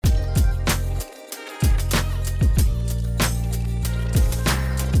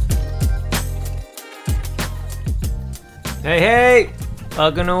Hey, hey!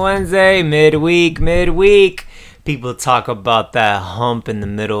 Welcome to Wednesday, midweek. People talk about that hump in the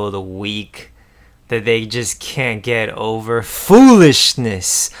middle of the week that they just can't get over.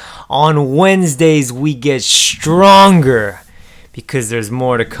 Foolishness! On Wednesdays, we get stronger because there's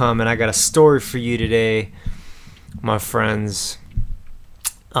more to come, and I got a story for you today, my friends.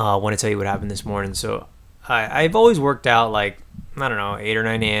 I want to tell you what happened this morning. So, I've always worked out like, I don't know, 8 or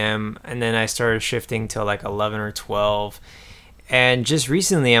 9 a.m. And then I started shifting till like 11 or 12. And just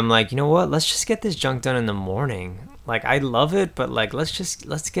recently I'm like, you know what? Let's just get this junk done in the morning. Like, I love it, but like,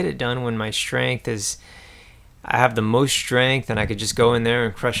 let's get it done when my strength is, I have the most strength and I could just go in there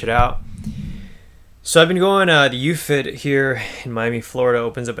and crush it out. So I've been going, the UFIT here in Miami, Florida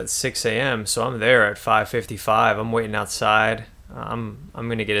opens up at 6 a.m. So I'm there at 5:55. I'm waiting outside. I'm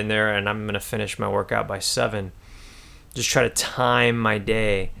going to get in there and I'm going to finish my workout by 7. Just try to time my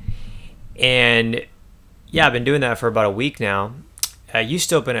day. And yeah, I've been doing that for about a week now. I used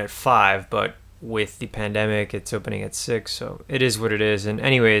to open at 5, but with the pandemic, it's opening at 6. So it is what it is. And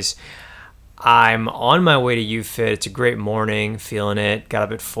anyways, I'm on my way to UFIT. It's a great morning, feeling it. Got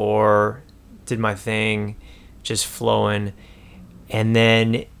up at 4, did my thing, just flowing. And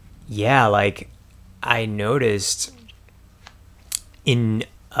then, yeah, like I noticed in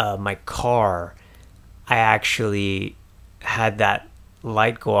my car, I actually had that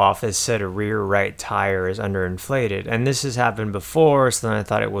light go off that said a rear right tire is underinflated. And this has happened before, so then I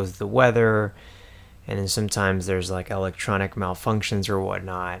thought it was the weather. And then sometimes there's like electronic malfunctions or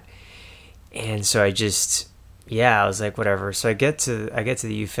whatnot. And so I was like, whatever. So I get to the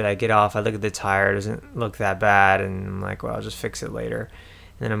UFIT, I get off, I look at the tire, it doesn't look that bad, and I'm like, well, I'll just fix it later.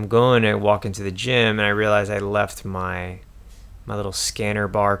 And then I'm going to walk into the gym, and I realize I left my little scanner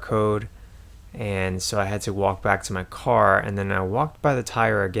barcode. And so I had to walk back to my car, and then I walked by the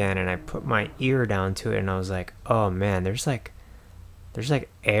tire again, and I put my ear down to it, and I was like, oh man, there's like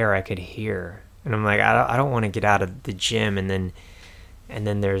air I could hear. And I'm like, I don't want to get out of the gym and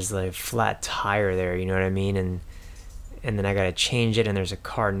then there's like flat tire there, you know what I mean? And then I got to change it, and there's a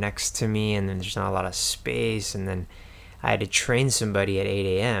car next to me, and then there's not a lot of space, and then I had to train somebody at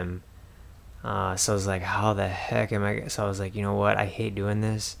 8 a.m. So I was like, how the heck am I? So I was like, you know what? I hate doing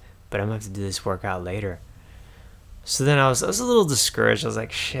this, but I'm going to have to do this workout later. So then I was a little discouraged. I was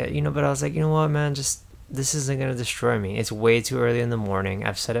like, shit, but I was like, you know what, man? This isn't going to destroy me. It's way too early in the morning.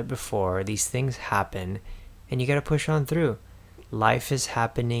 I've said it before. These things happen, and you got to push on through. Life is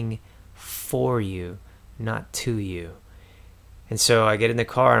happening for you, not to you. And so I get in the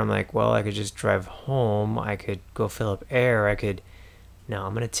car, and I'm like, well, I could just drive home. I could go fill up air. No,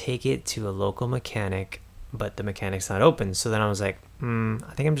 I'm going to take it to a local mechanic, but the mechanic's not open. So then I was like,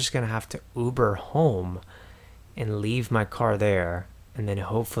 I think I'm just going to have to Uber home and leave my car there. And then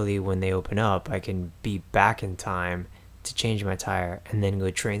hopefully when they open up, I can be back in time to change my tire and then go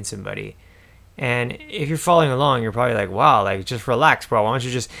train somebody. And if you're following along, you're probably like, wow, like just relax, bro. Why don't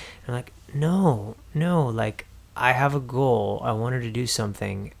you just... And I'm like, no, like I have a goal. I want her to do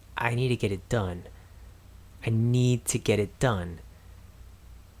something. I need to get it done.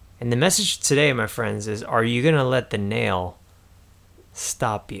 And the message today, my friends, is, are you going to let the nail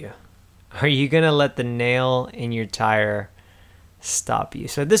stop you? Are you going to let the nail in your tire stop you?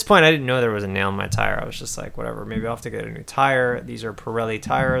 So at this point, I didn't know there was a nail in my tire. I was just like, whatever, maybe I'll have to get a new tire. These are Pirelli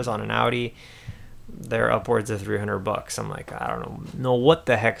tires on an Audi. They're upwards of $300. I'm like, I don't know what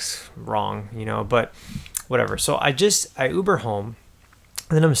the heck's wrong, but whatever. So I Uber home,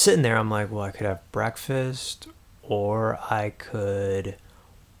 and then I'm sitting there. I'm like, well, I could have breakfast, or I could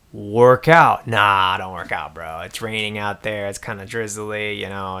work out. Nah, don't work out, bro. It's raining out there. It's kind of drizzly,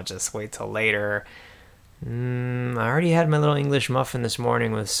 just wait till later. I already had my little English muffin this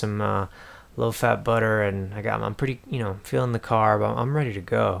morning with some low-fat butter, and I'm pretty, feeling the carb. I'm ready to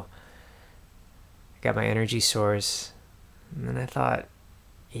go. I got my energy source, and then I thought,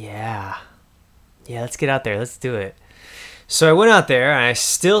 yeah, let's get out there. Let's do it. So I went out there, and I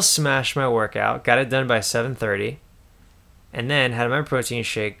still smashed my workout, got it done by 7:30, and then had my protein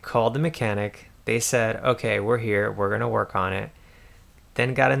shake, called the mechanic. They said, okay, we're here. We're going to work on it.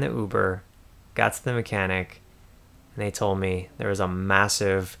 Then got in the Uber, got to the mechanic, and they told me there was a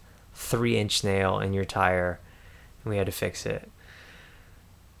massive 3-inch nail in your tire, and we had to fix it.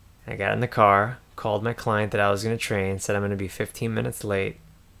 I got in the car, called my client that I was going to train, said I'm going to be 15 minutes late.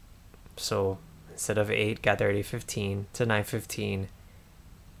 So instead of 8, got there at 8:15 to 9:15,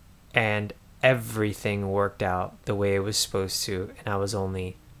 and everything worked out the way it was supposed to, and I was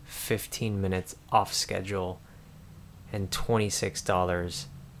only 15 minutes off schedule and $26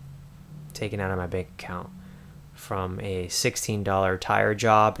 taken out of my bank account from a $16 tire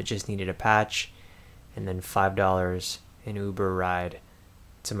job. It just needed a patch, and then $5 an Uber ride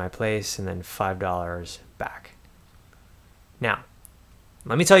to my place and then $5 back. Now,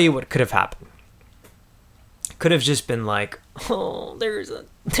 let me tell you what could have happened. It could have just been like, oh, there's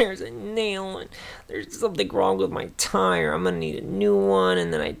a nail and there's something wrong with my tire. I'm going to need a new one.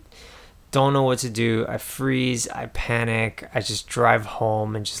 And then I don't know what to do. I freeze. I panic. I just drive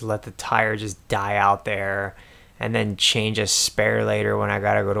home and just let the tire just die out there and then change a spare later when I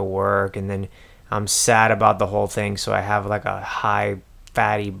got to go to work. And then I'm sad about the whole thing. So I have like a high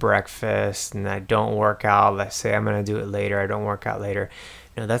fatty breakfast and I don't work out. Let's say I'm going to do it later. I don't work out later.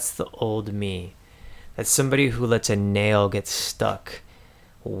 That's the old me. That's somebody who lets a nail get stuck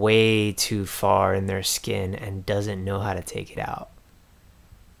way too far in their skin and doesn't know how to take it out.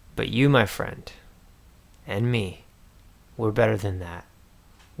 But you, my friend, and me, we're better than that.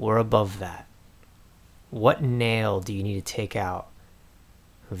 We're above that. What nail do you need to take out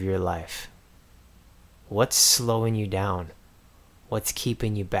of your life? What's slowing you down? What's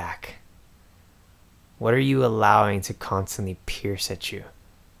keeping you back? What are you allowing to constantly pierce at you?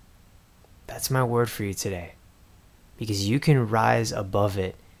 That's my word for you today. Because you can rise above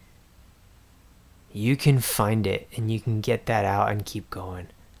it. You can find it and you can get that out and keep going.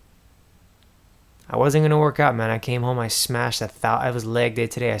 I wasn't going to work out, man. I came home, I smashed I was leg day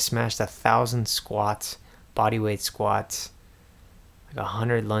today. I smashed 1,000 squats, bodyweight squats, like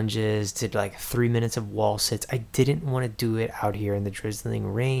 100 lunges, did like 3 minutes of wall sits. I didn't want to do it out here in the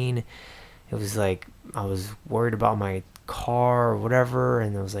drizzling rain. It was like, I was worried about my car or whatever,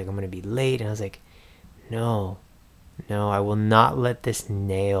 and I was like, I'm going to be late. And I was like, no, I will not let this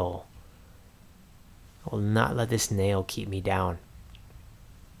nail keep me down.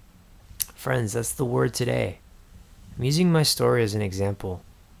 Friends, that's the word today. I'm using my story as an example.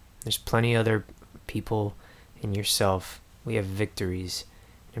 There's plenty other people and yourself. We have victories.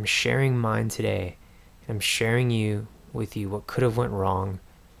 I'm sharing mine today. I'm sharing with you what could have went wrong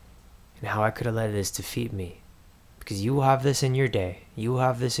and how I could have let this defeat me. Because you will have this in your day. You will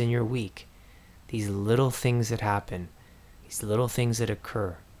have this in your week. These little things that happen. These little things that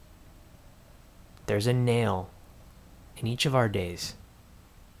occur. There's a nail in each of our days.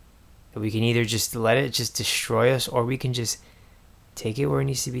 That we can either just let it just destroy us, or we can just take it where it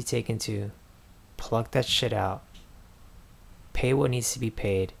needs to be taken to, pluck that shit out, pay what needs to be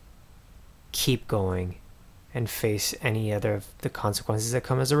paid, keep going, and face any other of the consequences that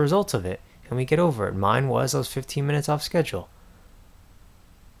come as a result of it. And we get over it. Mine was I was 15 minutes off schedule.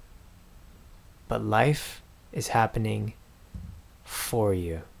 But life is happening for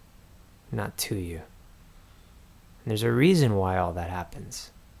you, not to you. And there's a reason why all that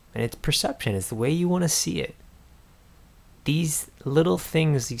happens. And it's perception. It's the way you want to see it. These little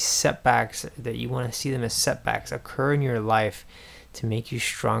things, these setbacks that you want to see them as setbacks, occur in your life to make you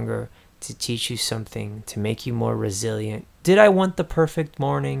stronger, to teach you something, to make you more resilient. Did I want the perfect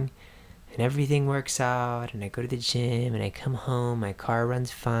morning? And everything works out, and I go to the gym, and I come home, my car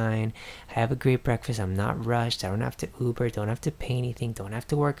runs fine, I have a great breakfast, I'm not rushed, I don't have to Uber, don't have to pay anything, don't have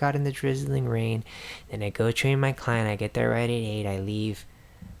to work out in the drizzling rain, then I go train my client, I get there right at 8, I leave.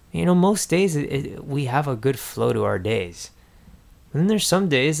 Most days we have a good flow to our days. And then there's some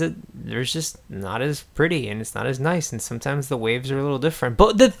days that there's just not as pretty, and it's not as nice, and sometimes the waves are a little different.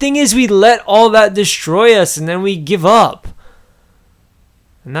 But the thing is, we let all that destroy us, and then we give up.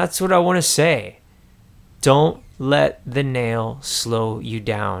 And that's what I want to say. Don't let the nail slow you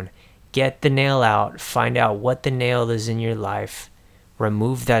down. Get the nail out. Find out what the nail is in your life.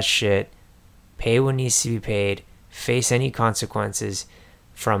 Remove that shit. Pay what needs to be paid. Face any consequences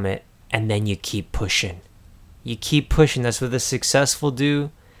from it. And then you keep pushing. You keep pushing. That's what the successful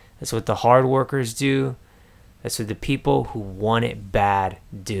do. That's what the hard workers do. That's what the people who want it bad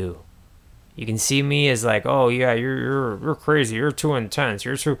do. You can see me as like, oh yeah, you're crazy, you're too intense,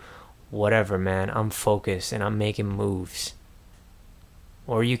 you're too whatever, man. I'm focused and I'm making moves.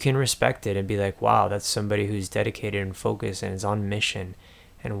 Or you can respect it and be like, wow, that's somebody who's dedicated and focused and is on mission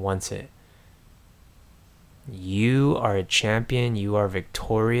and wants it. You are a champion, you are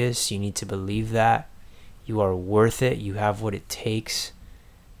victorious, you need to believe that. You are worth it, you have what it takes.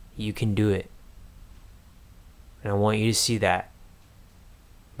 You can do it. And I want you to see that.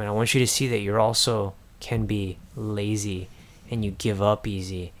 And I want you to see that you're also can be lazy and you give up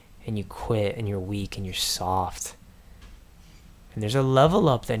easy and you quit and you're weak and you're soft. And there's a level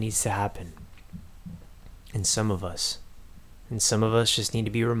up that needs to happen in some of us. And some of us just need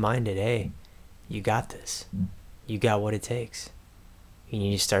to be reminded, hey, you got this. You got what it takes. You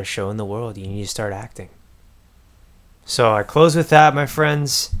need to start showing the world. You need to start acting. So I close with that, my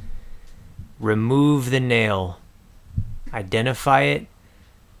friends. Remove the nail. Identify it.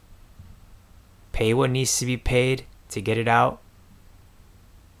 Pay what needs to be paid. to get it out,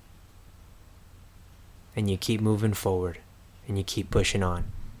 and you keep moving forward, and you keep pushing on.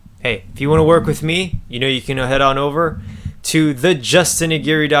 Hey, if you want to work with me, you can head on over to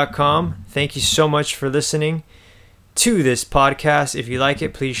thejustinaguirre.com. Thank you so much for listening to this podcast. If you like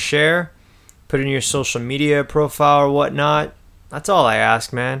it, please share. Put it in your social media profile or whatnot. That's all I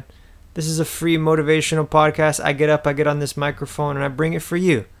ask, man. This is a free motivational podcast. I get on this microphone and I bring it for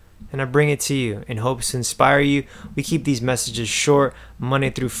you. And I bring it to you in hopes to inspire you. We keep these messages short, Monday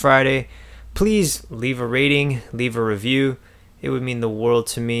through Friday. Please leave a rating, leave a review. It would mean the world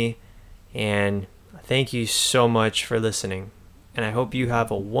to me. And thank you so much for listening. And I hope you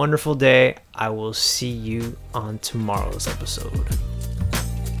have a wonderful day. I will see you on tomorrow's episode.